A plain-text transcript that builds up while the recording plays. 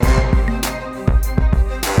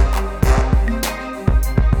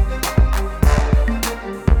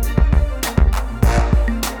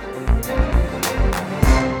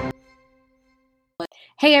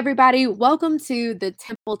Hey, everybody, welcome to the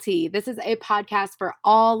Temple Tea. This is a podcast for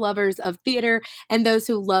all lovers of theater and those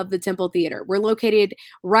who love the Temple Theater. We're located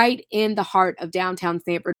right in the heart of downtown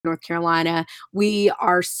Sanford, North Carolina. We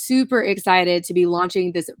are super excited to be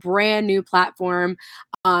launching this brand new platform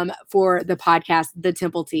for the podcast, The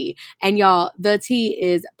Temple Tea. And y'all, the tea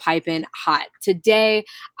is piping hot. Today,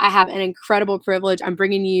 I have an incredible privilege. I'm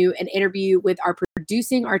bringing you an interview with our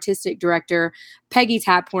producing artistic director, Peggy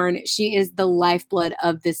Taphorn. She is the lifeblood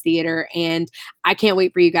of this theater, and I can't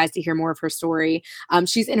wait for you guys to hear more of her story.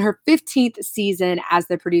 She's in her 15th season as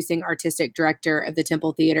the producing artistic director of the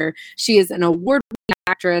Temple Theater. She is an award-winning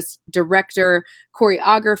actress, director,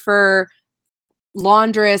 choreographer,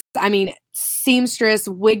 laundress, seamstress,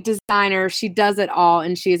 wig designer. She does it all,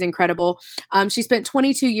 and she is incredible. She spent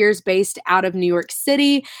 22 years based out of New York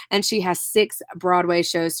City, and she has 6 Broadway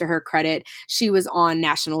shows to her credit. She was on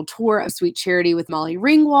national tour of Sweet Charity with Molly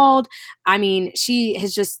Ringwald. She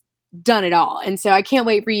has just done it all. And so I can't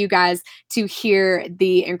wait for you guys to hear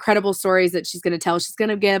the incredible stories that she's going to tell. She's going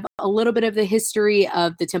to give a little bit of the history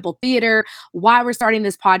of the Temple Theater, why we're starting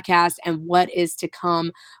this podcast, and what is to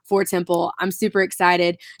come for Temple. I'm super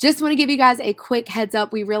excited. Just want to give you guys a quick heads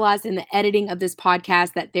up. We realized in the editing of this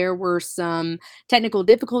podcast that there were some technical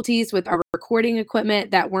difficulties with our recording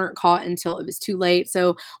equipment that weren't caught until it was too late.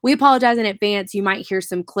 So we apologize in advance. You might hear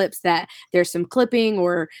some clips that there's some clipping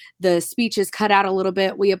or the speech is cut out a little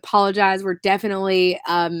bit. We apologize. We're definitely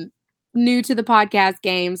new to the podcast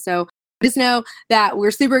game. So just know that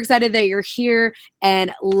we're super excited that you're here,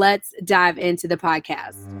 and let's dive into the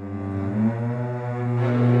podcast.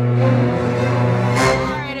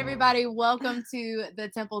 All right, everybody, welcome to the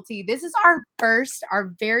Temple Tea. This is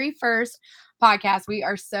our very first podcast. We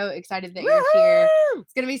are so excited that you're here.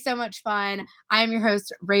 It's going to be so much fun. I am your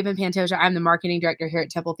host, Raven Pantoja. I'm the marketing director here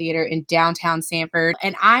at Temple Theater in downtown Sanford,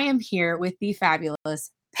 and I am here with the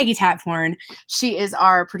fabulous Peggy Taphorn. She is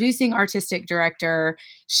our producing artistic director.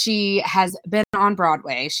 She has been on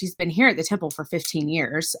Broadway. She's been here at the Temple for 15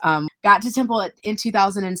 years. Got to Temple in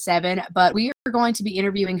 2007, but we are going to be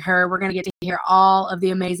interviewing her. We're going to get to hear all of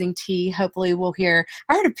the amazing tea. Hopefully we'll hear,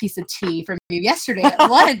 I heard a piece of tea from you yesterday at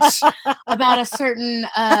lunch about a certain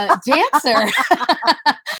dancer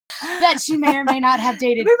that you may or may not have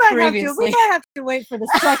dated previously. We might have to wait for the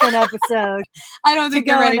second episode. I don't think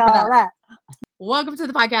they're ready for that. Welcome to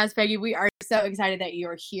the podcast, Peggy. We are so excited that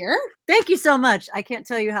you're here. Thank you so much. I can't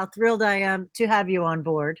tell you how thrilled I am to have you on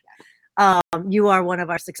board. You are one of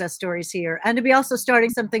our success stories here. And to be also starting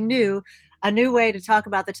something new, a new way to talk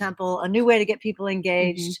about the Temple, a new way to get people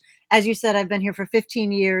engaged. Mm-hmm. As you said, I've been here for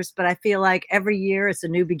 15 years, but I feel like every year it's a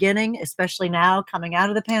new beginning, especially now coming out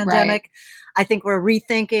of the pandemic. Right. I think we're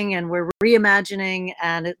rethinking and we're reimagining,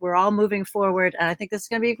 and we're all moving forward. And I think this is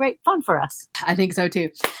going to be great fun for us. I think so too.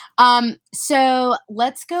 So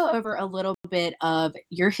let's go over a little bit of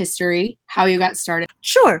your history, how you got started.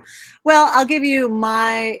 Sure. Well, I'll give you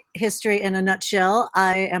my history in a nutshell.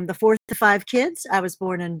 I am the fourth of 5 kids. I was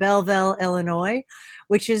born in Belleville, Illinois,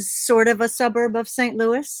 which is sort of a suburb of St.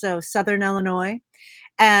 Louis, so Southern Illinois.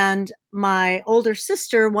 And my older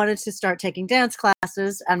sister wanted to start taking dance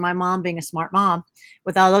classes, and my mom, being a smart mom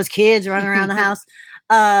with all those kids running around the house,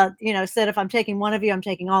 said, if I'm taking one of you, I'm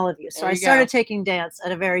taking all of you. So I started taking dance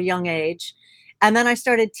at a very young age. And then I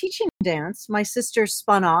started teaching dance. My sister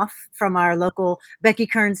spun off from our local Becky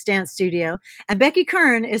Kern's dance studio, and Becky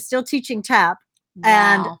Kern is still teaching tap.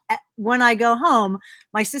 Wow. And when I go home,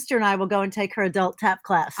 my sister and I will go and take her adult tap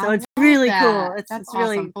class. So it's really cool. It's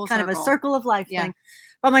really awesome. Kind of a circle of life thing.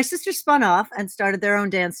 But my sister spun off and started their own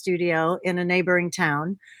dance studio in a neighboring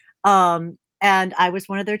town. And I was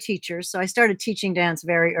one of their teachers. So I started teaching dance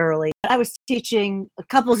very early. I was teaching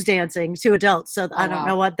couples dancing to adults. So I don't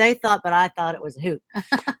know what they thought, but I thought it was a hoot.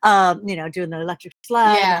 Doing the electric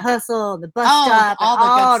slide, the hustle, the bus stop,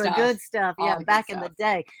 all the good stuff. Back in the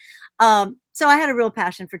day. So I had a real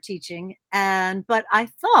passion for teaching, but I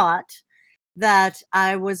thought that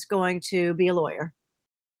I was going to be a lawyer.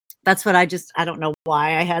 That's what I don't know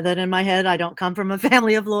why I had that in my head. I don't come from a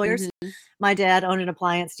family of lawyers. Mm-hmm. My dad owned an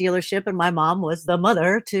appliance dealership, and my mom was the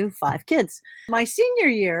mother to 5 kids. My senior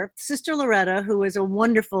year, Sister Loretta, who was a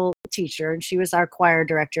wonderful teacher, and she was our choir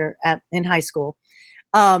director in high school,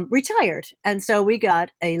 retired. And so we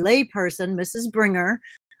got a lay person, Mrs. Bringer,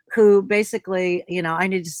 who basically, I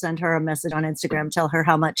need to send her a message on Instagram, tell her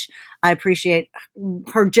how much I appreciate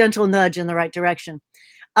her gentle nudge in the right direction.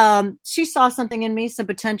 She saw something in me, some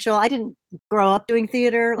potential. I didn't grow up doing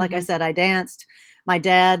theater. Like I said, I danced. My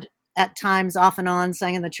dad, at times, off and on,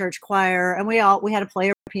 sang in the church choir, and we had a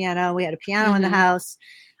player piano. We had a piano in the house.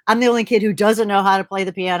 I'm the only kid who doesn't know how to play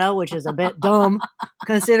the piano, which is a bit dumb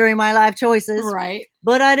considering my life choices. Right.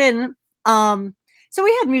 But I didn't. So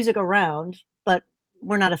we had music around, but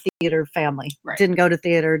we're not a theater family. Right. Didn't go to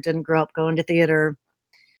theater, didn't grow up going to theater.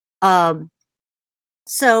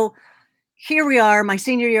 So here we are, my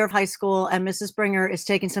senior year of high school, and Mrs. Bringer is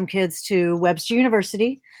taking some kids to Webster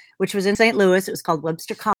University, which was in St. Louis. It was called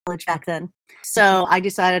Webster College back then. So I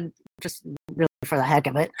decided, just really for the heck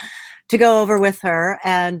of it, to go over with her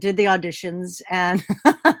and did the auditions. And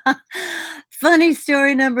funny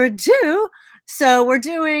story number 2. So we're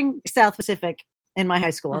doing South Pacific in my high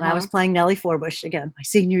school, and I was playing Nellie Forbush again, my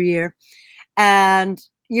senior year. And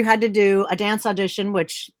you had to do a dance audition,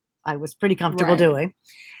 which I was pretty comfortable doing.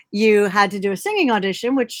 You had to do a singing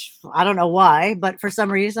audition, which I don't know why, but for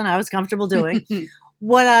some reason I was comfortable doing.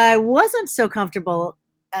 What I wasn't so comfortable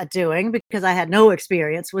at doing, because I had no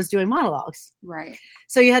experience, was doing monologues. Right.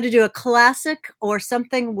 So you had to do a classic or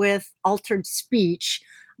something with altered speech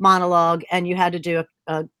monologue, and you had to do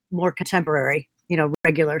a more contemporary,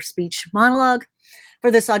 regular speech monologue for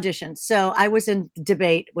this audition. So I was in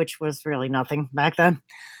debate, which was really nothing back then,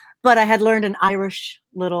 but I had learned an Irish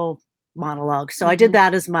little monologue. So I did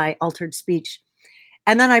that as my altered speech.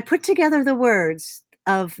 And then I put together the words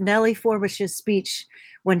of Nellie Forbush's speech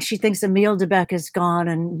when she thinks Emile Debec is gone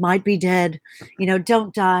and might be dead.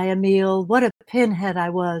 Don't die, Emile. What a pinhead I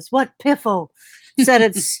was. What piffle. Said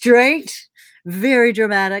it straight, very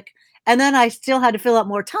dramatic. And then I still had to fill up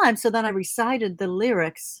more time. So then I recited the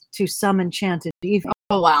lyrics to Some Enchanted Evening.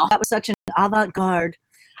 Oh, wow. That was such an avant-garde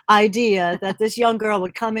idea that this young girl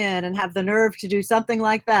would come in and have the nerve to do something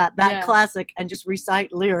like that classic, and just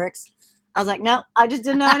recite lyrics. I was like, no, I just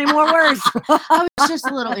didn't know any more words. I was just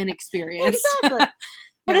a little inexperienced. Exactly.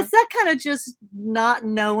 But it's that kind of just not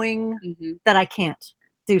knowing that I can't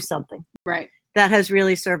do something. Right. That has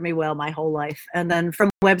really served me well my whole life. And then from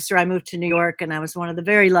Webster, I moved to New York, and I was one of the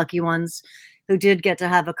very lucky ones who did get to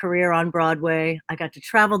have a career on Broadway. I got to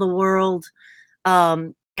travel the world.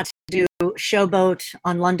 Got to do Showboat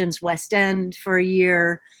on London's West End for a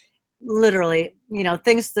year. Literally,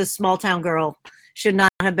 things the small town girl should not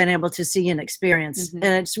have been able to see and experience. And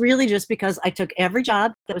it's really just because I took every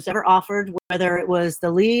job that was ever offered, whether it was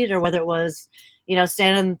the lead or whether it was,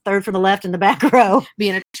 standing third from the left in the back row.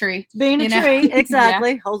 Being a tree. Being a tree,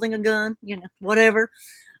 exactly. Holding a gun, whatever.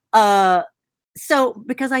 So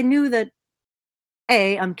because I knew that,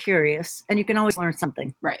 I'm curious, and you can always learn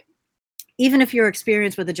something. Right. Even if your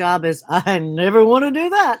experience with the job is, I never want to do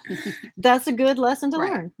that, that's a good lesson to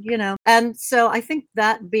learn, And so I think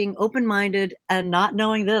that being open-minded and not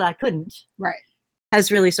knowing that I couldn't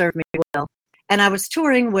has really served me well. And I was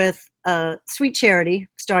touring with Sweet Charity,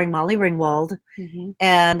 starring Molly Ringwald,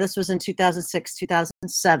 and this was in 2006,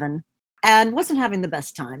 2007, and wasn't having the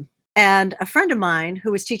best time. And a friend of mine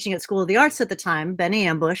who was teaching at School of the Arts at the time, Benny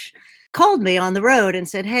Ambush, called me on the road and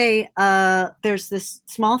said, hey, there's this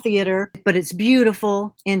small theater, but it's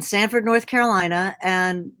beautiful in Sanford, North Carolina.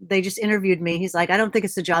 And they just interviewed me. He's like, I don't think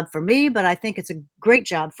it's a job for me, but I think it's a great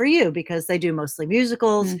job for you because they do mostly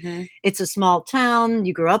musicals. It's a small town.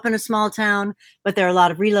 You grew up in a small town, but there are a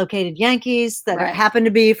lot of relocated Yankees that happen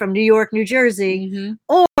to be from New York, New Jersey,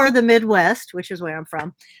 or the Midwest, which is where I'm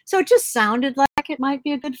from. So it just sounded like it might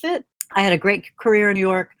be a good fit. I had a great career in New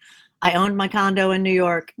York. I owned my condo in New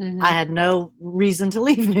York. I had no reason to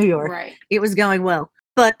leave New York. Right. It was going well.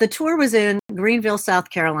 But the tour was in Greenville, South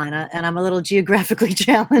Carolina, and I'm a little geographically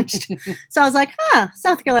challenged. So I was like,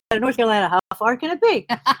 South Carolina, North Carolina, how far can it be?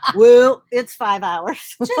 Well, it's 5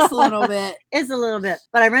 hours. Just a little bit. It's a little bit.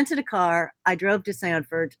 But I rented a car. I drove to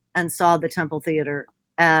Sanford and saw the Temple Theater.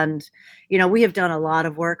 And, we have done a lot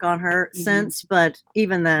of work on her since, but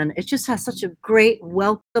even then, it just has such a great,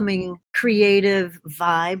 welcoming, creative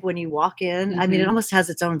vibe when you walk in. I mean, it almost has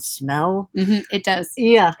its own smell. It does.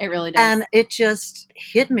 Yeah. It really does. And it just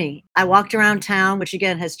hit me. I walked around town, which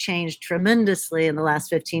again has changed tremendously in the last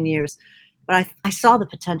 15 years, but I saw the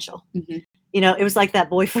potential. It was like that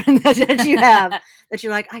boyfriend that you have that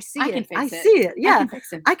you're like, I see it. I see it. Yeah.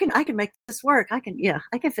 I can make this work. I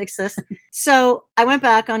can fix this. So I went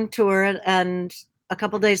back on tour, and a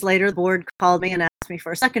couple of days later, the board called me and asked me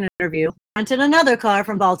for a second interview. Rented another car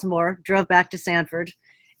from Baltimore, drove back to Sanford.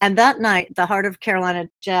 And that night, the Heart of Carolina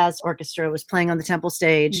Jazz Orchestra was playing on the Temple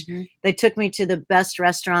stage. They took me to the best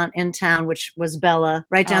restaurant in town, which was Bella,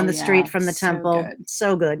 right down the street from the Temple.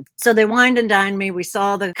 So good. So they wined and dined me. We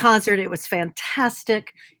saw the concert. It was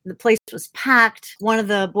fantastic. The place was packed. One of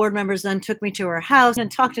the board members then took me to her house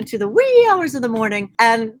and talked into the wee hours of the morning.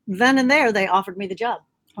 And then and there, they offered me the job.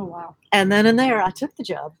 Oh, wow. And then and there, I took the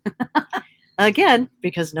job. Again,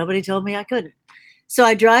 because nobody told me I couldn't. So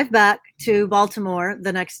I drive back to Baltimore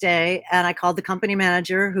the next day, and I called the company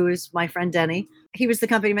manager, who is my friend Denny. He was the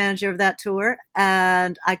company manager of that tour.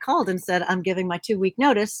 And I called and said, I'm giving my 2-week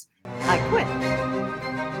notice. I quit.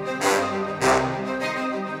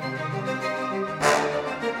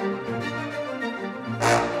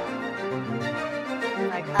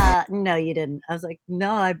 Like, no, you didn't. I was like,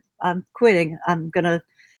 no, I'm quitting. I'm going to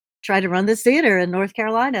try to run this theater in North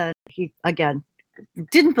Carolina. He, again,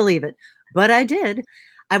 didn't believe it, but I did.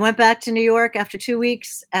 I went back to New York after 2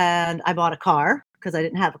 weeks, and I bought a car because I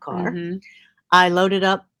didn't have a car. Mm-hmm. I loaded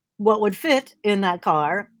up what would fit in that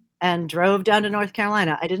car and drove down to North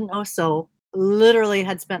Carolina. I didn't know a soul. Literally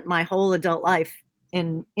had spent my whole adult life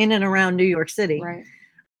in and around New York City. Right.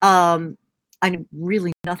 I knew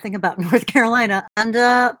really nothing about North Carolina.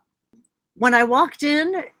 And when I walked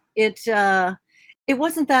in, it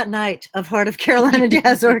wasn't that night of Heart of Carolina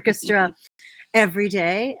Jazz Orchestra every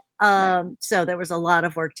day. So there was a lot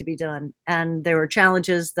of work to be done, and there were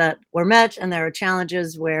challenges that were met, and there were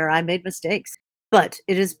challenges where I made mistakes. But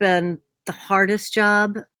it has been the hardest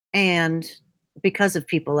job, and because of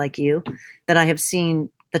people like you, that I have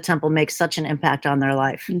seen the Temple make such an impact on their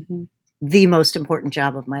life. Mm-hmm. The most important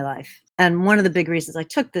job of my life. And one of the big reasons I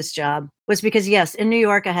took this job was because, yes, in New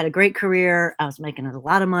York, I had a great career. I was making a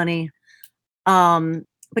lot of money.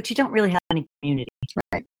 But you don't really have any community.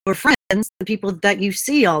 Right. Or friends, the people that you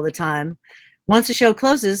see all the time. Once a show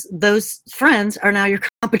closes, those friends are now your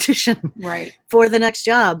competition, right, for the next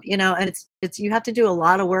job. And it's you have to do a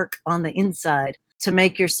lot of work on the inside to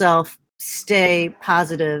make yourself stay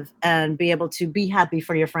positive and be able to be happy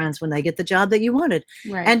for your friends when they get the job that you wanted,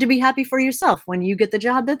 right, and to be happy for yourself when you get the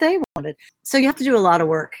job that they wanted. So you have to do a lot of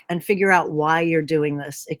work and figure out why you're doing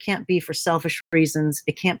this. It can't be for selfish reasons.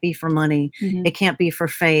 It can't be for money. Mm-hmm. It can't be for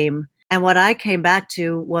fame. And what I came back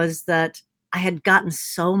to was that I had gotten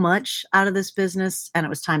so much out of this business, and it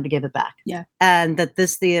was time to give it back. Yeah. And that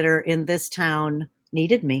this theater in this town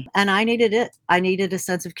needed me, and I needed it. I needed a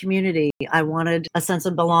sense of community. I wanted a sense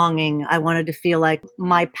of belonging. I wanted to feel like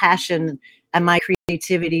my passion and my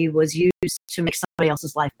creativity was used to make somebody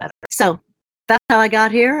else's life better. So that's how I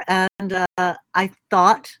got here. And I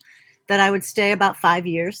thought that I would stay about 5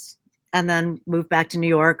 years and then move back to New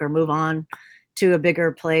York or move on to a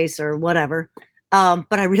bigger place or whatever. But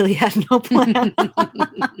I really had no plan.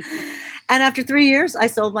 And after 3 years, I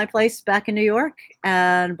sold my place back in New York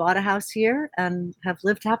and bought a house here and have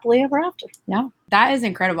lived happily ever after. Yeah, that is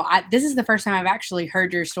incredible. This is the first time I've actually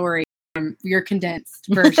heard your story, your condensed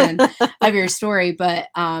version of your story. But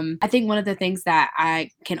I think one of the things that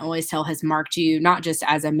I can always tell has marked you, not just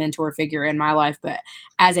as a mentor figure in my life, but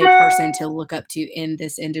as a person to look up to in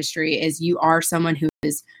this industry, is you are someone who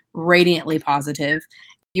is radiantly positive.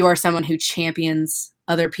 You are someone who champions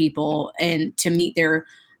other people and to meet their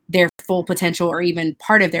full potential, or even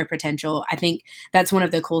part of their potential. I think that's one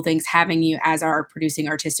of the cool things having you as our producing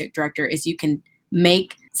artistic director, is you can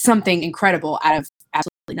make something incredible out of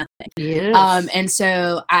absolutely nothing. Yes. And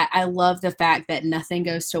so I love the fact that nothing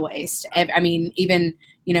goes to waste. I mean, even,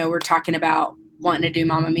 we're talking about wanting to do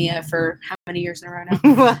Mamma Mia for how many years in a row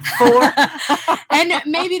now? 4. And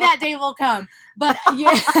maybe that day will come. But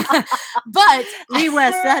yeah, but Lee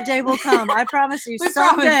West, that day will come. I promise you,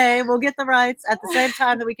 someday we'll get the rights at the same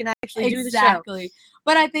time that we can actually do the show. Exactly.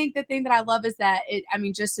 But I think the thing that I love is that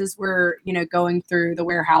just as we're, going through the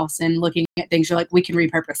warehouse and looking at things, you're like, we can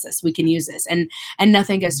repurpose this, we can use this, and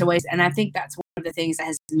nothing goes to waste. And I think that's one of the things that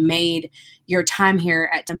has made your time here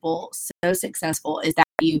at Temple so successful, is that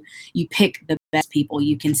you pick the best people.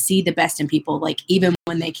 You can see the best in people, like even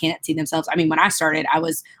when they can't see themselves. I mean, when I started, I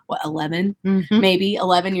was 11, maybe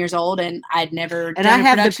 11 years old, and I'd never. And I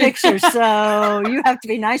have the picture, so you have to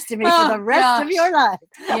be nice to me for the rest of your life.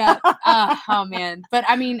 Yeah. Oh man. But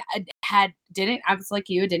I mean, I was like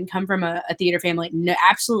you, didn't come from a theater family. No,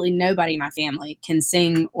 absolutely nobody in my family can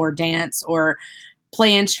sing or dance or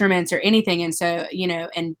play instruments or anything. And so,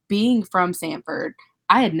 and being from Sanford,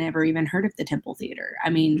 I had never even heard of the Temple Theater. I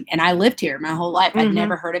mean, and I lived here my whole life. I'd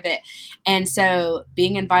never heard of it. And so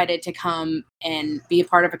being invited to come and be a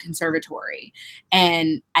part of a conservatory,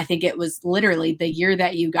 and I think it was literally the year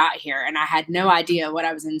that you got here, and I had no idea what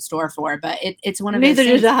I was in store for, but it's one of those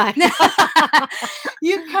things. Neither did I.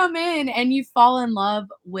 You come in and you fall in love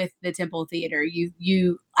with the Temple Theater.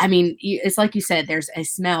 It's like you said, there's a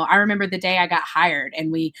smell. I remember the day I got hired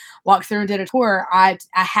and we walked through and did a tour. I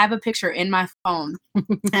have a picture in my phone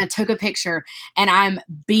and I took a picture and I'm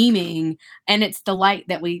beaming, and it's the light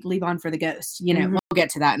that we leave on for the ghost. We'll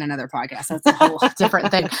get to that in another podcast. That's a whole different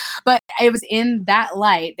thing. But it was in that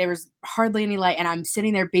light. There was hardly any light, and I'm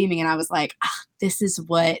sitting there beaming, and I was like, this is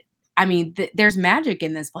what I mean, there's magic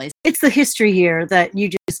in this place. It's the history here that you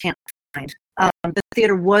just can't find. The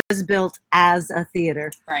theater was built as a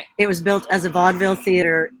theater. Right. It was built as a vaudeville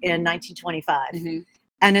theater in 1925. Mm-hmm.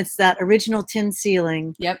 And it's that original tin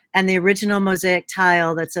ceiling and the original mosaic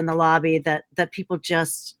tile that's in the lobby that people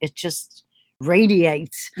it just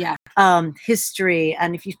radiates history.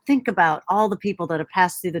 And if you think about all the people that have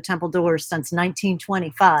passed through the temple doors since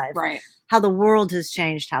 1925, right, how the world has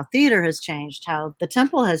changed, how theater has changed, how the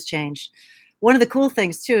temple has changed. One of the cool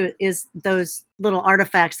things too is those little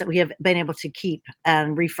artifacts that we have been able to keep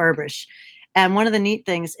and refurbish. And one of the neat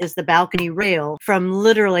things is the balcony rail from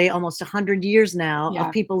literally almost 100 years now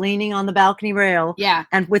of people leaning on the balcony rail. Yeah.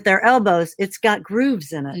 And with their elbows, it's got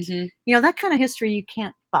grooves in it. Mm-hmm. You know, that kind of history you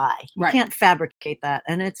can't buy. You can't fabricate that.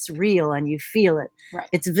 And it's real and you feel it. Right.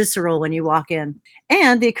 It's visceral when you walk in.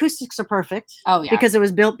 And the acoustics are perfect. Oh, yeah. Because it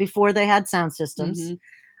was built before they had sound systems. Mm-hmm.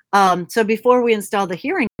 So before we installed the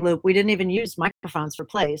hearing loop, we didn't even use microphones for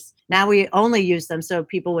plays. Now we only use them so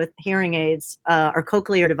people with hearing aids or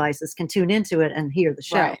cochlear devices can tune into it and hear the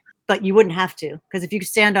show. Right. But you wouldn't have to, because if you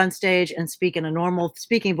stand on stage and speak in a normal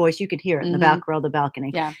speaking voice, you could hear it in the back row of the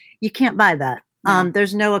balcony. Yeah. You can't buy that. No.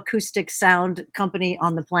 There's no acoustic sound company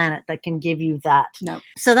on the planet that can give you that. No.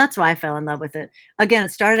 So that's why I fell in love with it. Again,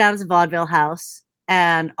 it started out as a vaudeville house.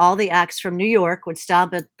 And all the acts from New York would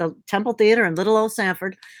stop at the Temple Theater in Little Old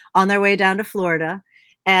Sanford on their way down to Florida.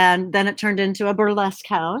 And then it turned into a burlesque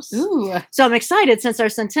house. Ooh. So I'm excited. Since our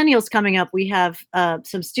centennial's coming up, we have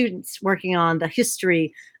some students working on the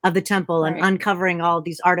history of the temple and uncovering all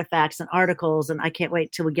these artifacts and articles. And I can't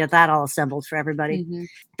wait till we get that all assembled for everybody. Mm-hmm.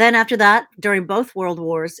 Then after that, during both World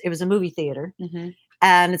Wars, it was a movie theater. Mm-hmm.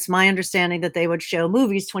 And it's my understanding that they would show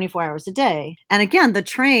movies 24 hours a day. And again, the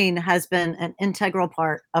train has been an integral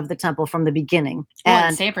part of the temple from the beginning. Well,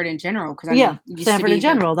 and Sanford in general. Because Sanford in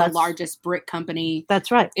general. The largest brick company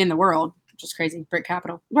in the world, which is crazy. Brick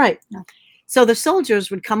capital. Right. Yeah. So the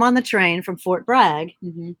soldiers would come on the train from Fort Bragg,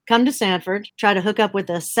 come to Sanford, try to hook up with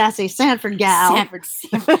the sassy Sanford gal. Sanford.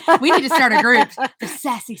 We need to start a group. The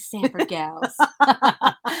sassy Sanford gals.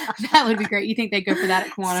 That would be great. You think they'd go for that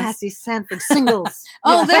at Kiwanis? Sassy Sanford singles.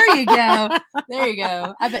 Oh, there you go. There you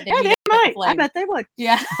go. I bet they might. I bet they would.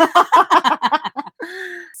 Yeah.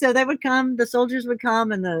 So they would come, the soldiers would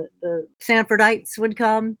come, and the Sanfordites would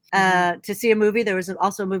come to see a movie. There was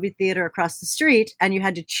also a movie theater across the street, and you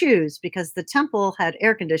had to choose because the temple had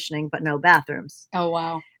air conditioning but no bathrooms. Oh,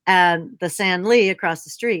 wow. And the San Lee across the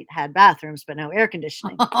street had bathrooms but no air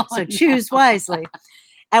conditioning. So choose wisely.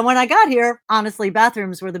 And when I got here, honestly,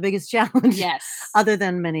 bathrooms were the biggest challenge. Yes. Other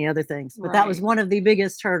than many other things. But that was one of the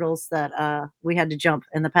biggest hurdles that we had to jump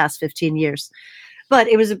in the past 15 years. But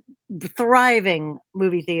it was a thriving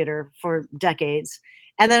movie theater for decades.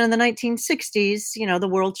 And then in the 1960s, you know, the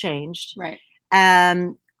world changed. Right.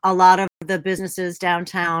 And a lot of the businesses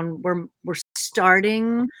downtown were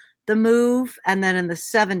starting the move. And then in the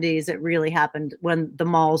 70s, it really happened when the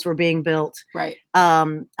malls were being built. Right.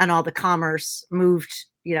 And all the commerce moved,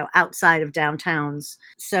 you know, outside of downtowns.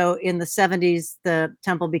 So in the 70s, the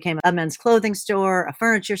temple became a men's clothing store, a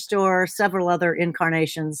furniture store, several other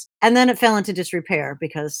incarnations. And then it fell into disrepair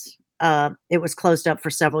because it was closed up for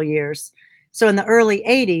several years. So in the early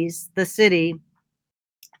 80s, the city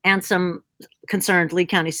and some concerned Lee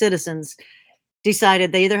County citizens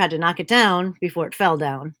decided they either had to knock it down before it fell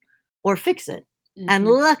down or fix it. Mm-hmm. And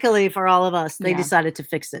luckily for all of us, they decided to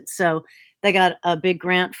fix it. So they got a big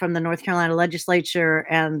grant from the North Carolina legislature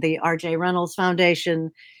and the R.J. Reynolds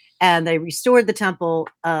Foundation, and they restored the temple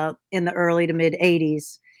in the early to mid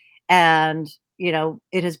 80s. And, you know,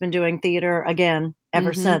 it has been doing theater again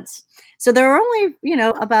ever since. So there are only, you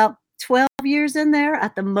know, about 12 years in there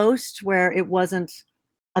at the most where it wasn't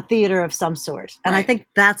a theater of some sort. And I think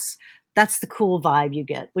that's the cool vibe you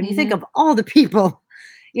get when you think of all the people.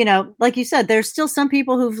 You know, like you said, there's still some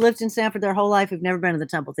people who've lived in Sanford their whole life who've never been to the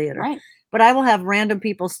Temple Theater. Right. But I will have random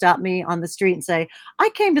people stop me on the street and say, I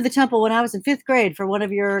came to the temple when I was in 5th grade for one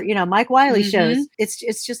of your, you know, Mike Wiley shows.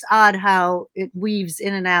 It's just odd how it weaves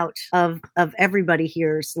in and out of everybody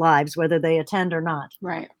here's lives, whether they attend or not.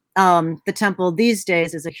 Right. The temple these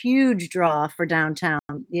days is a huge draw for downtown.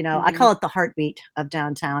 You know, I call it the heartbeat of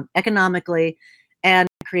downtown, economically and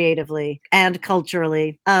creatively and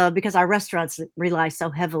culturally, because our restaurants rely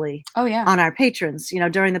so heavily on our patrons. You know,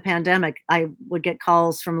 during the pandemic, I would get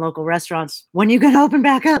calls from local restaurants, when you going to open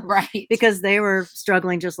back up? Right. Because they were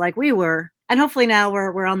struggling just like we were. And hopefully now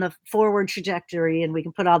we're on the forward trajectory and we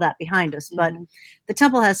can put all that behind us. But Mm-hmm. the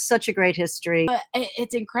temple has such a great history. But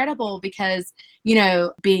it's incredible because, you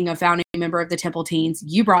know, being a founding member of the Temple Teens,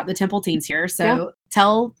 you brought the Temple Teens here. So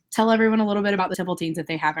tell everyone a little bit about the Temple Teens if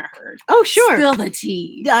they haven't heard. Oh, sure. Spill the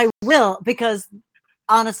tea. I will, because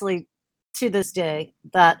honestly, to this day,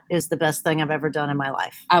 that is the best thing I've ever done in my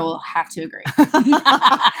life. I will have to agree.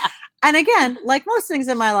 And again, like most things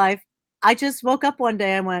in my life, I just woke up one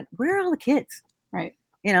day and went, where are all the kids? Right.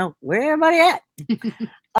 You know, where everybody at?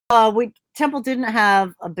 Temple didn't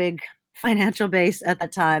have a big financial base at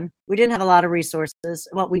that time. We didn't have a lot of resources.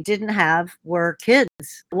 What we didn't have were kids.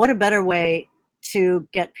 What a better way to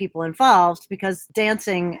get people involved, because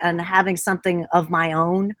dancing and having something of my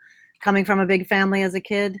own coming from a big family as a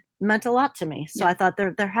kid meant a lot to me. So I thought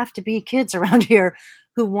there have to be kids around here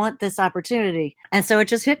who want this opportunity. And so it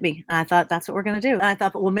just hit me. And I thought, that's what we're going to do. And I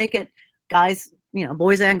thought, but we'll make it guys, you know,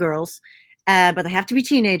 boys and girls. But they have to be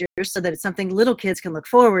teenagers so that it's something little kids can look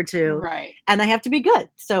forward to. Right. And they have to be good.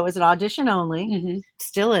 So it was an audition only. Mm-hmm.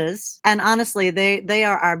 Still is. And honestly, they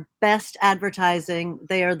are our best advertising.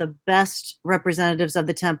 They are the best representatives of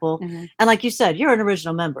the temple. Mm-hmm. And like you said, you're an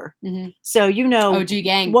original member. Mm-hmm. So you know OG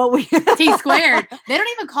gang. what we T squared. They don't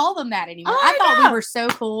even call them that anymore. I thought we were so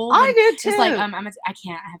cool. I did too. It's like I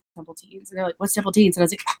can't. I have Temple Teens. And they're like, "What's Temple Teens?" And I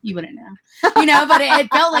was like, "You wouldn't know." You know, but it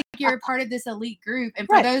felt like you're part of this elite group. And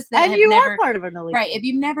for those that and have you never are part of an elite. Right. If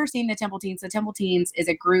you've never seen the Temple Teens is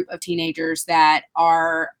a group of teenagers that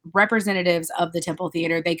are representatives of the Temple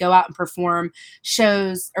Theater. They go out and perform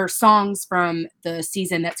shows or songs from the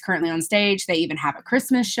season that's currently on stage. They even have a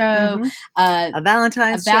Christmas show, a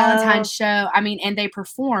Valentine's show. I mean, and they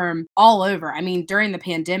perform all over. I mean, during the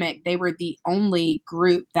pandemic, they were the only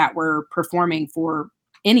group that were performing for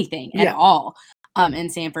anything at all. In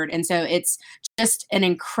Sanford. And so it's just an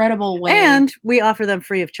incredible way. And we offer them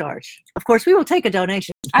free of charge. Of course, we will take a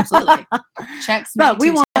donation. Absolutely. Checks but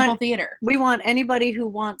we want Temple Theater. We want anybody who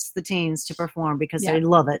wants the teens to perform because Yeah. they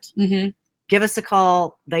love it. Mm-hmm. Give us a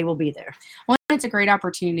call. They will be there. Well, it's a great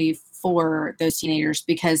opportunity for those teenagers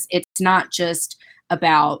because it's not just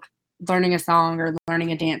about learning a song or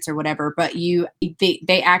learning a dance or whatever, but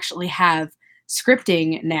they actually have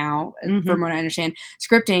scripting now, from what I understand,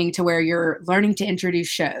 scripting to where you're learning to introduce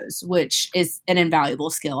shows, which is an invaluable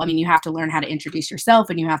skill. I mean, you have to learn how to introduce yourself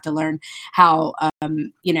and you have to learn how,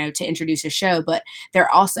 to introduce a show, but they're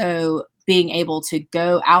also being able to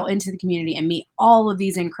go out into the community and meet all of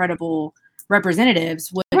these incredible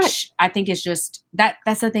representatives, which I think is just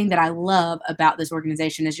that's the thing that I love about this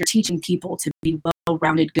organization is you're teaching people to be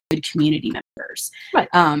well-rounded, good community members. Right.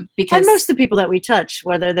 Because and most of the people that we touch,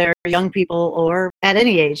 whether they're young people or at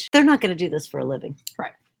any age, they're not going to do this for a living.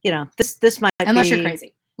 Right. You know, this might unless be, you're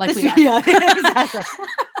crazy, like this, we are. Yeah, exactly.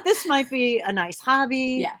 This might be a nice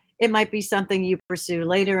hobby. Yeah. It might be something you pursue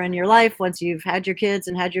later in your life once you've had your kids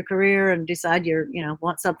and had your career and decide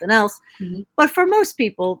want something else. Mm-hmm. But for most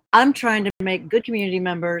people, I'm trying to make good community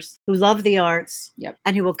members who love the arts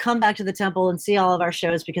and who will come back to the temple and see all of our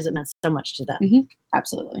shows because it meant so much to them. Mm-hmm.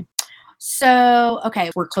 Absolutely. So,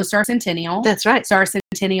 okay, we're close to our centennial. That's right. So our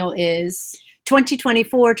centennial is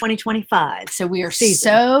 2024, 2025. So we are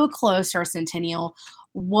season. So close to our centennial.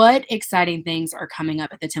 What exciting things are coming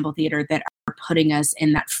up at the Temple Theater that are putting us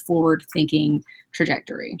in that forward-thinking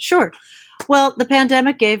trajectory? Sure. Well, the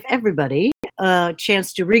pandemic gave everybody a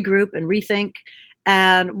chance to regroup and rethink.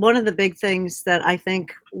 And one of the big things that I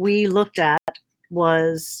think we looked at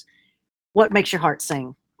was what makes your heart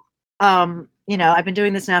sing. I've been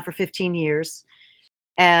doing this now for 15 years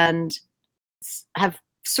and have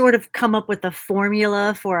sort of come up with a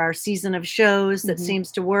formula for our season of shows that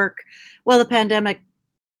seems to work. Well, the pandemic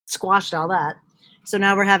squashed all that. So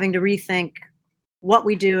now we're having to rethink what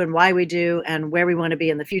we do and why we do and where we want to be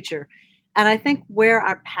in the future. And I think where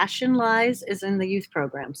our passion lies is in the youth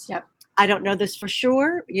programs. Yep. I don't know this for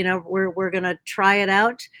sure. We're going to try it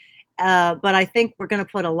out. But I think we're going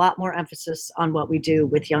to put a lot more emphasis on what we do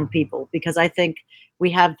with young people because I think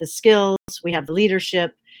we have the skills, we have the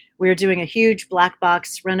leadership. We're doing a huge black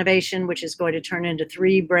box renovation, which is going to turn into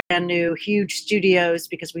 3 brand new huge studios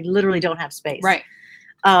because we literally don't have space. Right.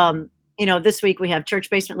 This week we have Church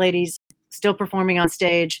Basement Ladies still performing on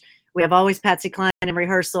stage. We have Always Patsy Cline in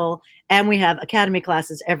rehearsal, and we have academy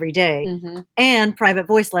classes every day and private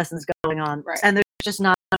voice lessons going on. Right. And there's just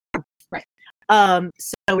not. Right.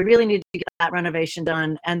 So we really need to get that renovation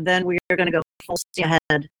done. And then we are going to go full steam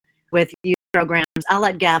ahead with youth programs. I'll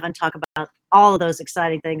let Gavin talk about all of those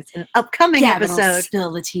exciting things in an upcoming episode.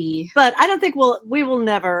 Spill the tea. But I don't think we will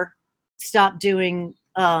never stop doing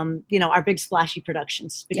our big splashy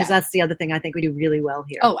productions because that's the other thing I think we do really well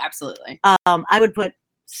here. Oh, absolutely. I would put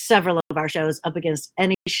several of our shows up against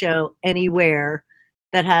any show anywhere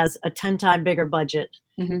that has a 10 times bigger budget.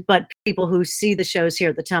 But people who see the shows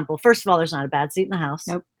here at the Temple, first of all, there's not a bad seat in the house.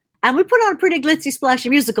 Nope. And we put on a pretty glitzy, splashy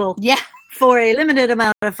musical for a limited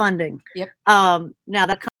amount of funding. Yep. Now,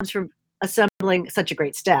 that comes from assembling such a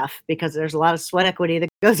great staff, because there's a lot of sweat equity that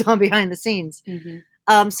goes on behind the scenes.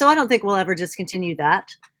 So I don't think we'll ever discontinue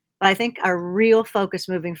that. But I think our real focus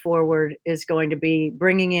moving forward is going to be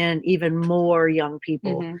bringing in even more young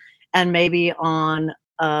people, and maybe on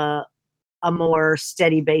a more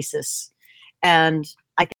steady basis. And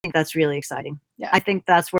I think that's really exciting. Yeah. I think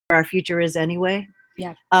that's where our future is anyway.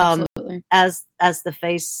 Yeah, absolutely. As the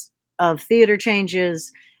face of theater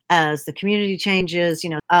changes, as the community changes,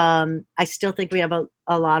 I still think we have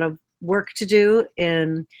a lot of work to do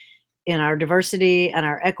in our diversity and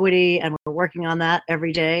our equity, and we're working on that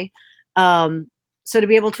every day. So to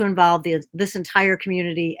be able to involve this entire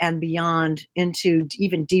community and beyond into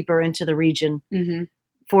even deeper into the region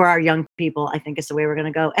for our young people, I think is the way we're going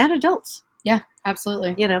to go, and adults. Yeah,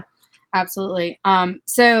 absolutely. Absolutely.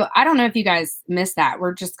 So I don't know if you guys missed that.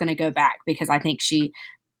 We're just going to go back because I think she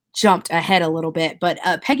jumped ahead a little bit, but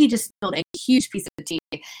Peggy just spilled a huge piece of tea,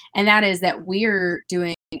 and that is that we're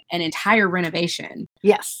doing an entire renovation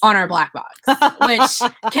on our black box, which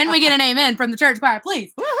can we get an amen from the church choir,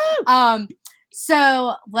 please?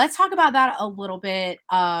 So let's talk about that a little bit,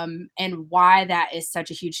 and why that is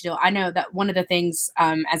such a huge deal. I know that one of the things,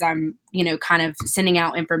 as I'm, kind of sending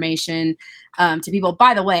out information to people,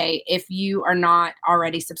 by the way, if you are not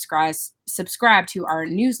already subscribed to our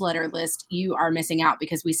newsletter list, you are missing out,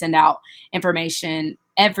 because we send out information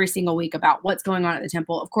every single week about what's going on at the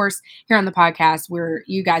Temple. Of course, here on the podcast, where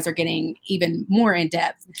you guys are getting even more in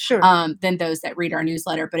depth than those that read our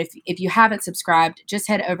newsletter. But if you haven't subscribed, just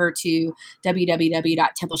head over to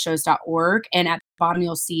www.templeshows.org, and at the bottom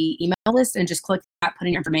you'll see email list, and just click that, put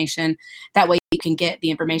in your information. That way you can get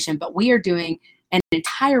the information. But we are doing an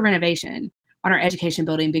entire renovation on our education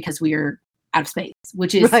building because we are out of space,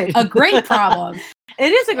 which is a great problem.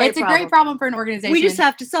 It is a great problem for an organization. We just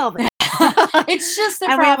have to solve it. It's just a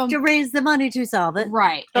problem. problem. We have to raise the money to solve it.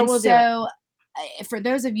 Right. But we'll do it. For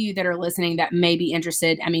those of you that are listening that may be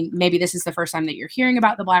interested, maybe this is the first time that you're hearing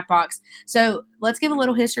about the Black Box. So let's give a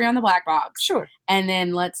little history on the Black Box. Sure. And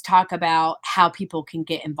then let's talk about how people can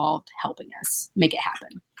get involved helping us make it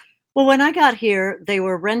happen. Well, when I got here, they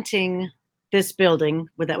were renting this building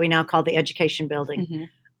that we now call the Education Building.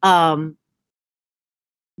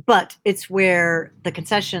 But it's where the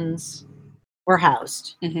concessions were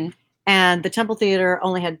housed. And the Temple Theater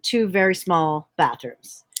only had 2 very small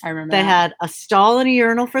bathrooms. I remember They had a stall and a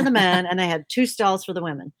urinal for the men, and they had 2 stalls for the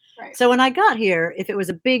women. Right. So when I got here, if it was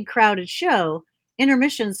a big crowded show,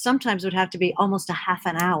 intermissions sometimes would have to be almost a half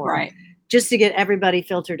an hour just to get everybody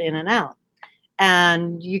filtered in and out.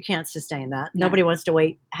 And you can't sustain that. No. Nobody wants to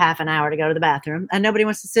wait half an hour to go to the bathroom, and nobody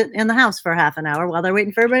wants to sit in the house for half an hour while they're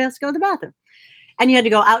waiting for everybody else to go to the bathroom. And you had to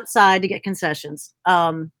go outside to get concessions.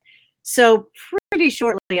 So pretty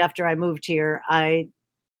shortly after I moved here, I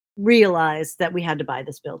realized that we had to buy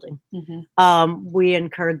this building. We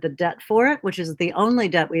incurred the debt for it, which is the only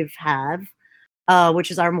debt we've had, which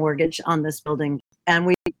is our mortgage on this building. And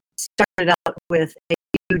we started out with a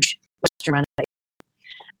huge Western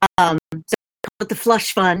renovation. So with the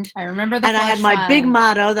flush fund. I remember that. And I had my big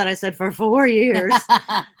motto that I said for 4 years: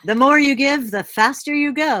 the more you give, the faster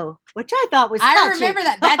you go, which I thought was catchy. I remember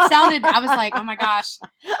that. That sounded, I was like, oh my gosh,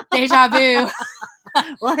 deja vu.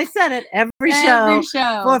 Well, I said it every show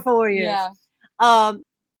for 4 years. Yeah.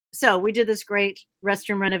 So we did this great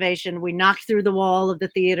restroom renovation. We knocked through the wall of the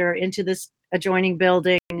theater into this adjoining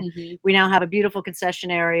building. We now have a beautiful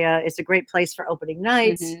concession area. It's a great place for opening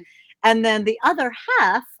nights. And then the other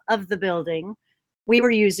half of the building we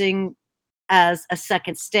were using as a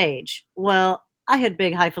second stage. Well, I had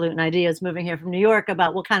big highfalutin ideas moving here from New York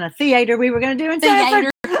about what kind of theater we were going to do in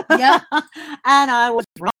Sanford. Yep. And I was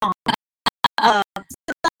wrong. So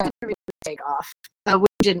that didn't really take off. We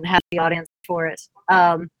didn't have the audience for it.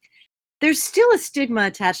 There's still a stigma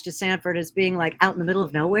attached to Sanford as being like out in the middle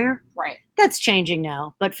of nowhere. Right. That's changing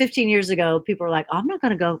now. But 15 years ago, people were like, I'm not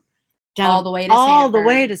going to go down all the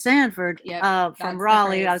way to Sanford from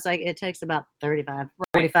Raleigh. I was like, it takes about 45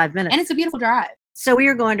 minutes. And it's a beautiful drive. So we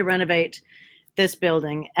are going to renovate this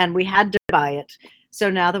building, and we had to buy it. So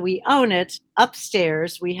now that we own it,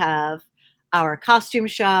 upstairs we have our costume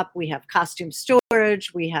shop, we have costume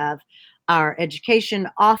storage, we have our education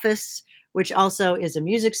office, which also is a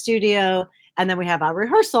music studio, and then we have our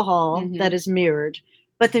rehearsal hall that is mirrored,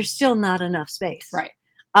 but there's still not enough space. Right.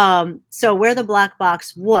 So where the Black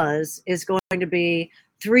Box is going to be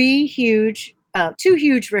 2 huge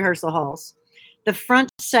rehearsal halls. The front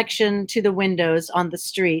section to the windows on the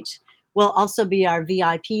street will also be our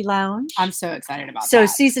VIP lounge. I'm so excited about So that.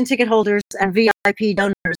 season ticket holders and VIP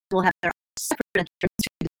donors will have their separate entrance to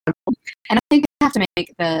the temple. And I think we have to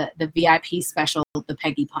make the VIP special the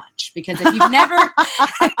Peggy Punch, because if you've never,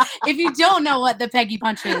 if you don't know what the Peggy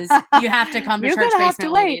Punch is, you have to come to You're Church gonna have Basement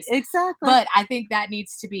to wait. Ladies. Exactly. But I think that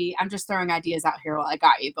needs to be, I'm just throwing ideas out here while I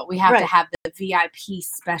got you, but we have to have the VIP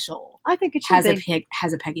special. I think it should has be.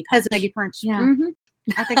 has a Peggy Punch. Has a Peggy Punch. Yeah. Mm-hmm.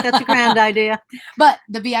 I think that's a grand idea. But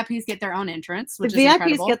the VIPs get their own entrance, which the is VIPs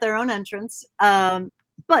incredible. get their own entrance.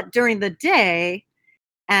 But during the day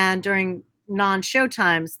and during non-show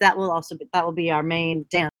times, that will be our main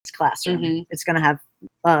dance classroom. Mm-hmm. It's going to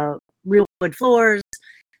have real wood floors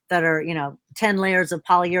that are 10 layers of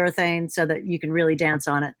polyurethane so that you can really dance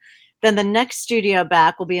on it. Then the next studio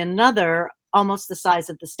back will be another almost the size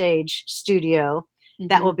of the stage studio. Mm-hmm.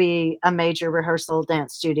 That will be a major rehearsal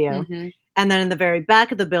dance studio. Mm-hmm. And then in the very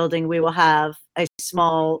back of the building, we will have a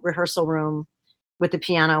small rehearsal room with a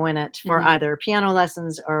piano in it for either piano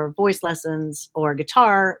lessons or voice lessons or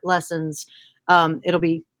guitar lessons. It'll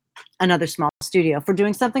be another small studio for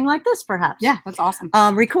doing something like this, perhaps. Yeah, that's awesome.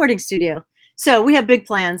 Recording studio. So we have big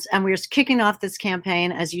plans, and we're kicking off this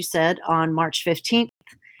campaign, as you said, on March 15th.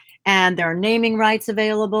 And there are naming rights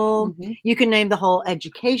available. Mm-hmm. You can name the whole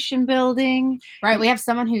education building. Right. We have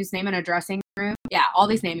someone who's naming a dressing room. Yeah, all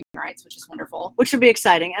these naming rights, which is wonderful. Which will be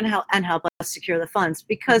exciting and help us secure the funds,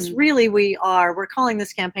 because really we're calling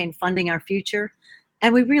this campaign Funding Our Future.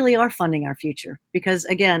 And we really are funding our future, because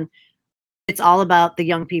again, it's all about the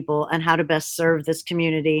young people and how to best serve this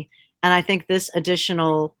community. And I think this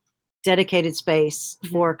additional dedicated space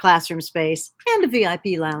for classroom space and a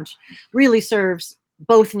VIP lounge really serves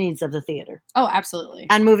both needs of the theater. Oh, absolutely.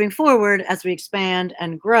 And moving forward, as we expand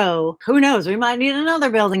and grow, who knows, we might need another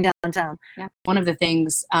building downtown. Yeah. One of the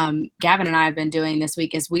things Gavin and I have been doing this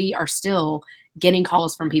week is we are still getting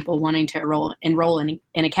calls from people wanting to enroll in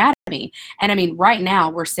Academy. And I mean, right now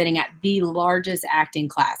we're sitting at the largest acting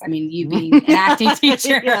class. I mean, you being an acting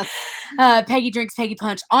teacher, yes. Peggy drinks Peggy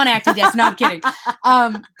Punch on acting desk. No, I'm kidding.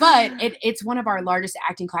 But it's one of our largest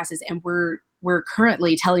acting classes. And we're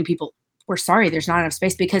currently telling people, we're sorry, there's not enough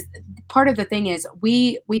space, because part of the thing is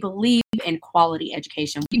we believe in quality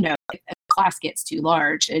education. We know if a class gets too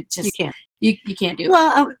large, it just you can't do it.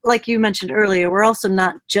 Well, like you mentioned earlier, we're also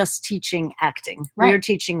not just teaching acting. Right. We're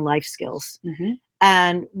teaching life skills. Mm-hmm.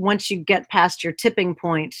 And once you get past your tipping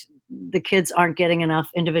point, the kids aren't getting enough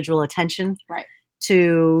individual attention. Right.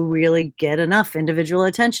 To really get enough individual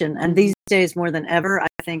attention. And these days, more than ever, I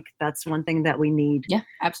think that's one thing that we need. Yeah,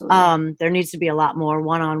 absolutely. There needs to be a lot more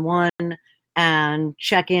one-on-one and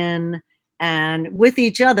check-in and with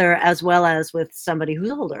each other, as well as with somebody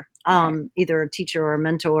who's older, either a teacher or a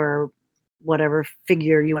mentor or whatever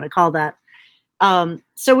figure you want to call that.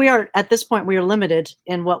 So we are, at this point, we are limited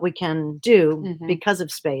in what we can do because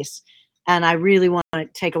of space. And I really want to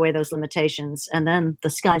take away those limitations. And then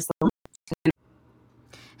the sky's the limit.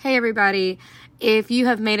 Hey everybody, if you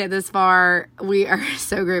have made it this far, we are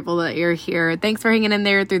so grateful that you're here. Thanks for hanging in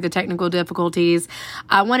there through the technical difficulties.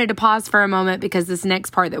 I wanted to pause for a moment because this next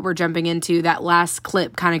part that we're jumping into, that last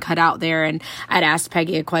clip kind of cut out there, and I'd asked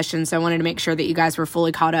Peggy a question, so I wanted to make sure that you guys were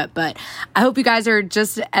fully caught up. But I hope you guys are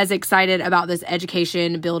just as excited about this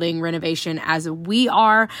education building renovation as we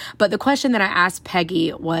are. But the question that I asked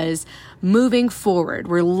Peggy was, moving forward,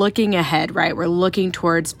 we're looking ahead, right? We're looking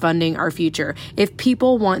towards funding our future. If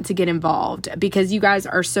people want to get involved, because you guys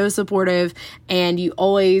are so supportive and you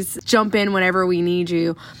always jump in whenever we need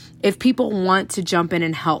you, if people want to jump in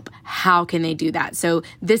and help, how can they do that? So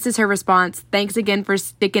this is her response. Thanks again for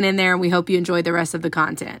sticking in there, and we hope you enjoy the rest of the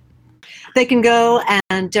content. They can go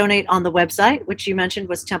and donate on the website, which you mentioned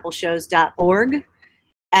was templeshows.org,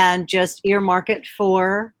 and just earmark it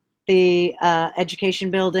for the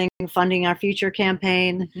education building Funding Our Future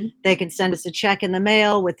campaign. They can send us a check in the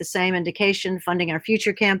mail with the same indication, Funding Our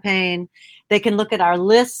Future campaign. They can look at our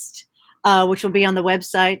list, which will be on the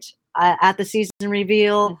website at the season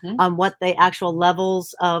reveal, on what the actual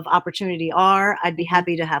levels of opportunity are. I'd be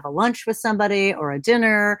happy to have a lunch with somebody, or a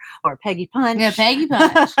dinner, or a Peggy Punch. Yeah, Peggy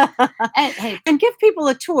Punch. And give people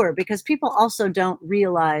a tour, because people also don't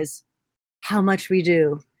realize how much we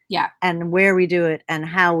do. Yeah. And where we do it and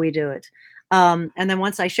how we do it. And then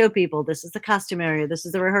once I show people, this is the costume area, this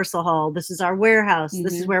is the rehearsal hall, this is our warehouse,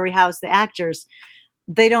 this is where we house the actors,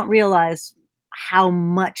 they don't realize how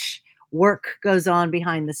much work goes on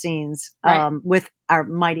behind the scenes Right. with our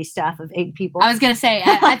mighty staff of 8 people. I was going to say,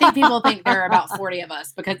 I think people think there are about 40 of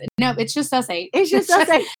us because no, it's just us 8. It's just us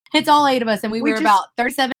 8. It's all 8 of us, and we wear just- about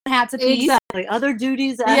 37 hats apiece. Exactly. Other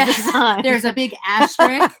duties at Yeah. the time. There's a big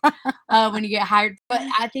asterisk when you get hired, but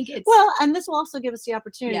I think it's Well, and this will also give us the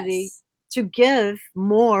opportunity yes. to give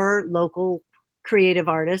more local creative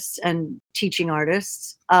artists and teaching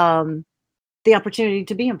artists the opportunity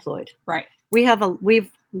to be employed. Right.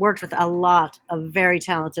 We've worked with a lot of very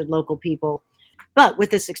talented local people, but with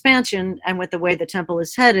this expansion and with the way the temple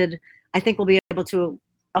is headed, I think we'll be able to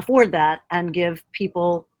afford that and give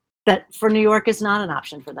people that for New York is not an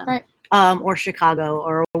option for them, Right. Or Chicago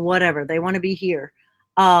or whatever. They want to be here.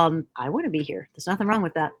 I want to be here. There's nothing wrong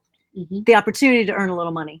with that. Mm-hmm. The opportunity to earn a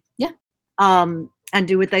little money. Yeah. And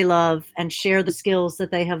do what they love and share the skills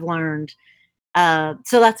that they have learned.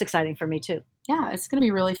 So that's exciting for me too. Yeah, it's going to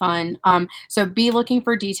be really fun. So be looking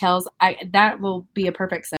for details. That will be a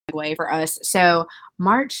perfect segue for us. So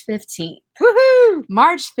March 15th. Woohoo!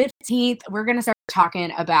 March 15th, we're going to start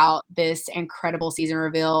talking about this incredible season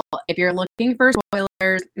reveal. If you're looking for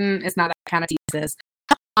spoilers, it's not that kind of thesis.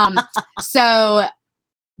 So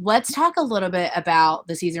let's talk a little bit about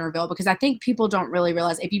the season reveal, because I think people don't really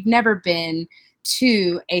realize, if you've never been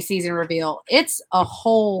to a season reveal, it's a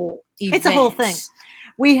whole event. It's a whole thing.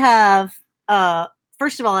 We have,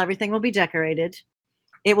 first of all, everything will be decorated.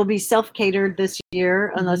 It will be self-catered this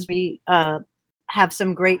year, unless we have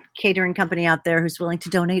some great catering company out there who's willing to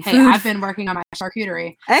donate Hey, food. I've been working on my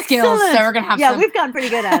charcuterie Excellent. skills, so we're going to have Yeah, some. we've gotten pretty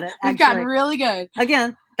good at it. We've gotten really good.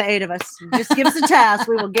 Again, the 8 of us. Just give us a task.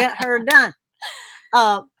 We will get her done.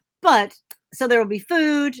 But so there will be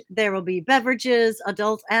food. There will be beverages,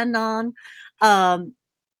 adult and non.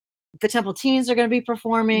 The Temple Teens are going to be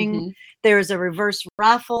performing. Mhm. There's a reverse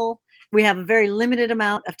raffle. We have a very limited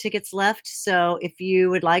amount of tickets left. So if you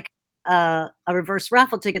would like a reverse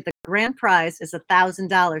raffle ticket, the grand prize is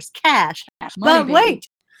 $1,000 cash. Money, But baby. wait,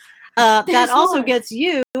 that There's also more. gets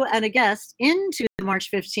you and a guest into the March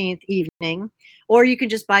 15th evening, or you can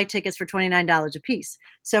just buy tickets for $29 a piece.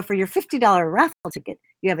 So for your $50 raffle ticket,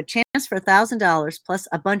 you have a chance for $1,000 plus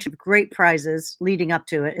a bunch of great prizes leading up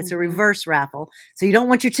to it. It's a reverse raffle. So you don't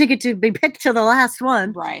want your ticket to be picked to the last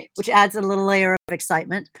one, Right. which adds a little layer of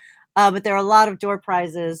excitement. But there are a lot of door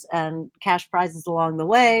prizes and cash prizes along the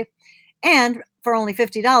way. And for only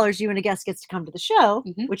 $50, you and a guest gets to come to the show,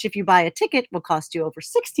 which if you buy a ticket will cost you over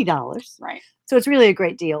 $60. Right. So it's really a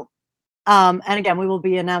great deal. And again, we will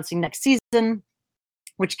be announcing next season,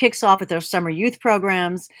 which kicks off with our summer youth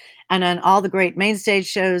programs and then all the great main stage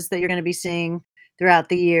shows that you're going to be seeing throughout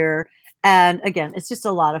the year. And again, it's just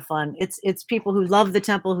a lot of fun. It's people who love the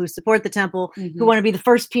temple, who support the temple, who want to be the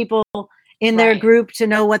first people in their group to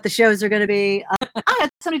know what the shows are going to be. I had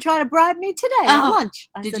somebody try to bribe me today at lunch.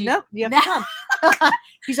 I said, nope, you have to come.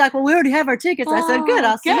 He's like, well, we already have our tickets. I said, good,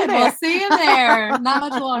 I'll see you there. We'll see you there. Not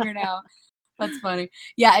much longer now. That's funny.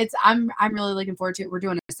 Yeah, I'm really looking forward to it. We're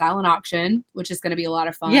doing a silent auction, which is going to be a lot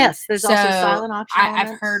of fun. Yes, there's also silent auction.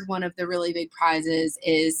 I've heard one of the really big prizes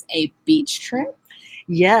is a beach trip.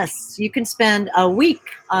 Yes, you can spend a week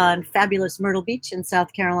on fabulous Myrtle Beach in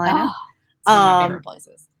South Carolina. Oh, it's one of my favorite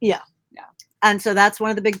places. Yeah. And so that's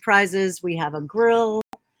one of the big prizes. We have a grill.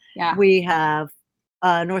 Yeah. We have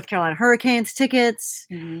North Carolina Hurricanes tickets.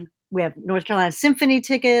 We have North Carolina Symphony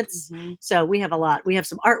tickets. So we have a lot. We have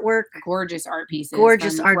some artwork. Gorgeous art pieces.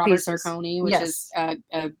 Gorgeous from art Robert pieces. Sarconi, which is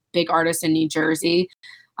a big artist in New Jersey.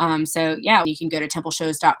 So yeah, you can go to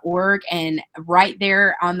templeshows.org, and right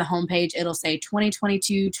there on the homepage, it'll say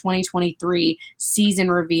 2022-2023 season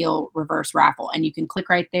reveal reverse raffle. And you can click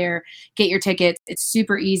right there, get your tickets. It's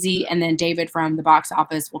super easy. And then David from the box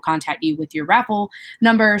office will contact you with your raffle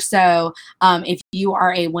number. So if you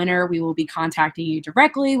are a winner, we will be contacting you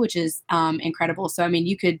directly, which is incredible. So, I mean,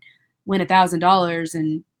 you could win $1,000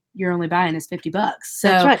 and you're only buying us $50. So,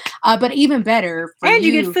 that's right. But even better, for and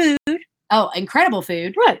you get food. Oh, incredible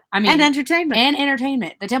food. Right. I mean, and entertainment. And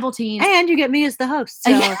entertainment. The Temple Teens. And you get me as the host.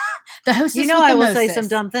 So the hostess. You know I will say some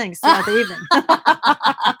dumb things throughout the evening.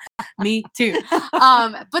 Me too.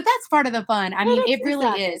 But that's part of the fun. I mean, it really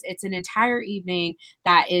exactly. is. It's an entire evening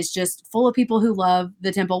that is just full of people who love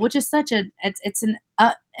the temple, which is such it's an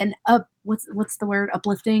what's the word?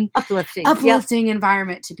 Uplifting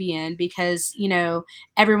environment to be in, because, you know,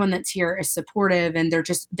 everyone that's here is supportive and they're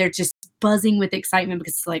just buzzing with excitement,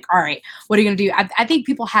 because it's like, all right, what are you going to do? I think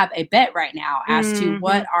people have a bet right now as to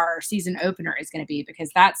what our season opener is going to be,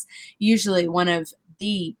 because that's usually one of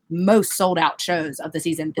the most sold out shows of the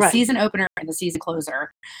season, the Right. season opener and the season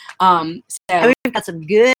closer. And we've got some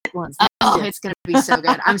good ones. Oh, it's going to be so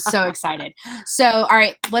good. I'm so excited. So, all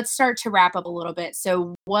right, let's start to wrap up a little bit.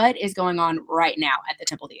 So, what is going on right now at the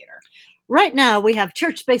Temple Theater? Right now, we have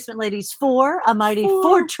Church Basement Ladies 4, A Mighty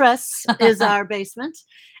Fortress is our basement.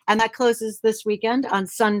 And that closes this weekend on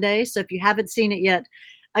Sunday. So if you haven't seen it yet,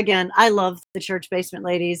 again, I love the Church Basement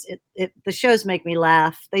Ladies. The shows make me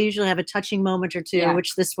laugh. They usually have a touching moment or two,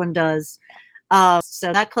 which this one does.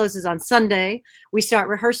 So that closes on Sunday. We start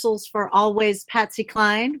rehearsals for Always Patsy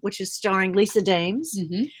Cline, which is starring Lisa Dames,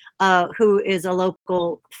 who is a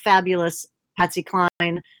local fabulous Patsy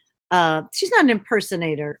Cline. She's not an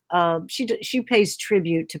impersonator. She pays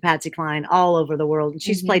tribute to Patsy Cline all over the world. And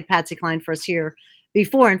she's played Patsy Cline for us here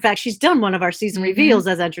before. In fact, she's done one of our season reveals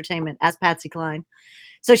as entertainment as Patsy Cline.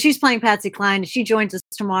 So she's playing Patsy Cline. She joins us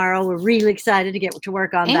tomorrow. We're really excited to get to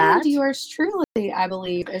work on that. And yours truly, I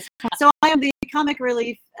believe. So I am the comic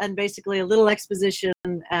relief and basically a little exposition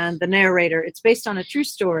and the narrator. It's based on a true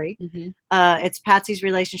story. It's Patsy's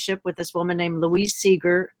relationship with this woman named Louise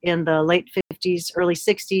Seeger in the late 50s, early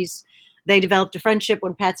 60s. They developed a friendship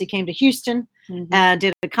when Patsy came to Houston and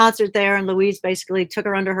did a concert there. And Louise basically took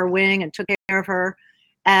her under her wing and took care of her.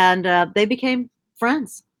 And they became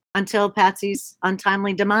friends until Patsy's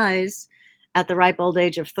untimely demise at the ripe old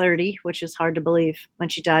age of 30, which is hard to believe when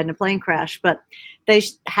she died in a plane crash. But they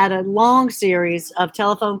had a long series of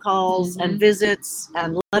telephone calls and visits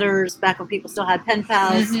and letters back when people still had pen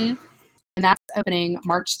pals. And that's opening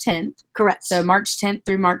March 10th. Correct. So March 10th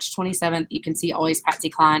through March 27th, you can see Always Patsy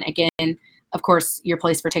Cline. Again, of course, your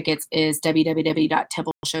place for tickets is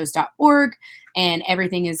www.templeshows.org, and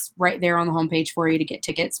everything is right there on the homepage for you to get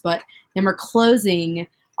tickets. But then we're closing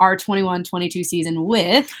our 21-22 season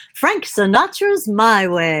with Frank Sinatra's My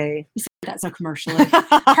Way. You said that so commercially.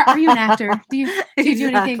 Are you an actor? Do you do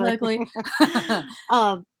anything locally?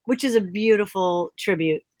 Which is a beautiful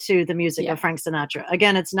tribute to the music of Frank Sinatra.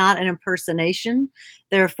 Again, it's not an impersonation.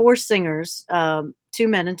 There are 4 singers, 2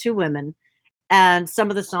 men and 2 women. And some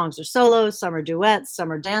of the songs are solos, some are duets,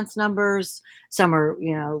 some are dance numbers, some are,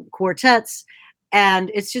 quartets. And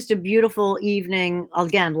it's just a beautiful evening.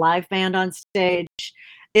 Again, live band on stage.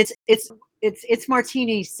 It's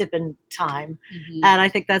martini sipping time. And I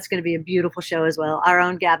think that's going to be a beautiful show as well. Our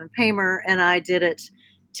own Gavin Paymer and I did it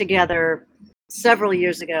together several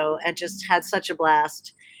years ago and just had such a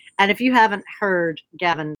blast. And if you haven't heard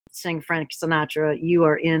Gavin sing Frank Sinatra, you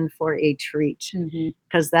are in for a treat,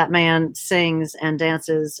 because that man sings and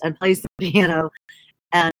dances and plays the piano,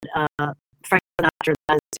 and Frank Sinatra,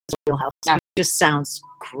 that is his wheelhouse. It just sounds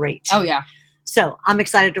great. Oh, yeah. So I'm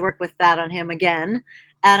excited to work with that on him again.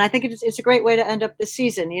 And I think it's a great way to end up this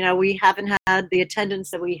season. We haven't had the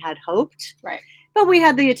attendance that we had hoped. Right. But we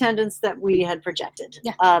had the attendance that we had projected.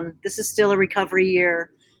 Yeah. This is still a recovery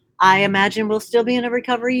year. I imagine we'll still be in a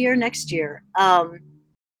recovery year next year.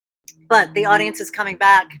 But the audience is coming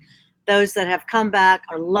back. Those that have come back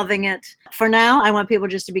are loving it. For now, I want people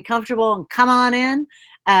just to be comfortable and come on in,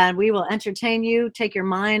 and we will entertain you, take your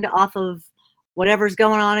mind off of whatever's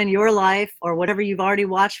going on in your life or whatever you've already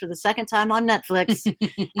watched for the second time on Netflix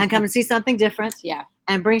and come and see something different. Yeah.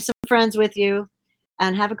 And bring some friends with you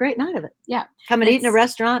and have a great night of it. Yeah. Come and eat in a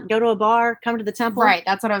restaurant, go to a bar, come to the temple. Right.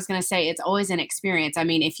 That's what I was going to say. It's always an experience. I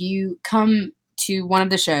mean, if you come to one of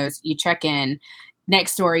the shows, you check in,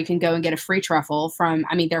 next door, you can go and get a free truffle from,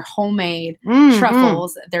 they're homemade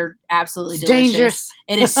truffles. They're absolutely delicious. Dangerous.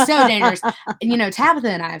 It is so dangerous. And, Tabitha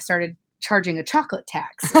and I have started charging a chocolate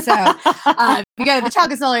tax. So if you go to the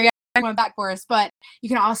chocolate cellar, you got one back for us. But you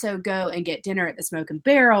can also go and get dinner at the Smoke and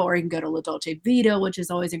Barrel, or you can go to La Dolce Vita, which is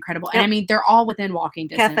always incredible. Yep. And they're all within walking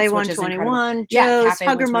distance. Cafe which is 121, incredible. Joe's, Cafe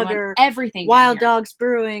Hugger 121, Mugger, everything. Wild Dogs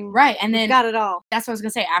Brewing. Right. And then we've got it all. That's what I was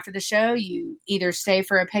going to say. After the show, you either stay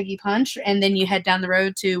for a Peggy Punch, and then you head down the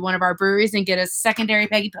road to one of our breweries and get a secondary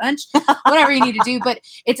Peggy Punch, whatever you need to do. But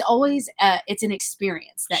it's always, it's an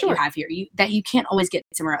experience that you have here that you can't always get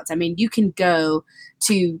somewhere else. You can go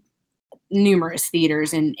to numerous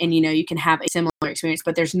theaters and you can have a similar experience,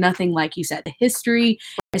 but there's nothing like you said. The history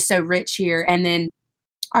is so rich here. And then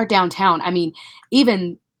our downtown,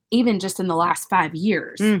 even just in the last 5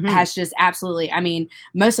 years has just absolutely,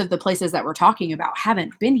 most of the places that we're talking about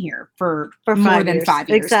haven't been here for more than 5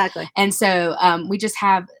 years. Exactly. And so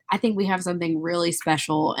I think we have something really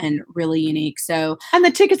special and really unique. So, and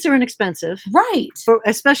the tickets are inexpensive. Right.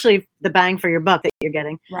 Especially the bang for your buck that you're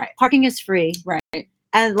getting. Right. Parking is free. Right.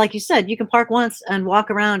 And like you said, you can park once and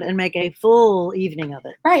walk around and make a full evening of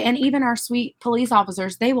it. Right. And even our sweet police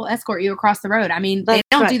officers, they will escort you across the road. I mean, they That's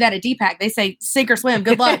don't right. do that at DPAC. They say, sink or swim.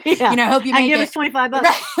 Good luck. Yeah. Hope you And make give it. us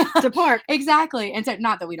 $25 to park. Exactly. And so,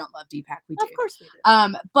 not that we don't love DPAC. We do. Of course we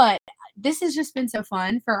do. But this has just been so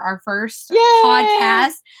fun for our first Yay!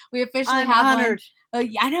 podcast. We officially I'm have honored. one.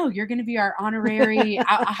 Yeah, I know you're going to be our honorary.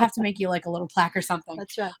 I'll have to make you like a little plaque or something.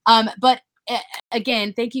 That's right. But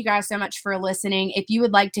again, thank you guys so much for listening. If you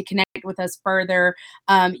would like to connect with us further,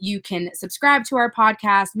 you can subscribe to our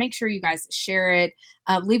podcast. Make sure you guys share it.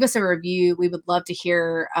 Leave us a review. We would love to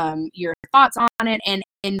hear your thoughts on it.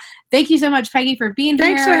 And thank you so much, Peggy, for being here.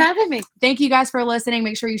 Thanks for having me. Thank you guys for listening.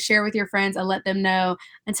 Make sure you share with your friends and let them know.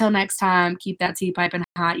 Until next time, keep that tea piping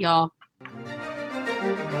hot, y'all.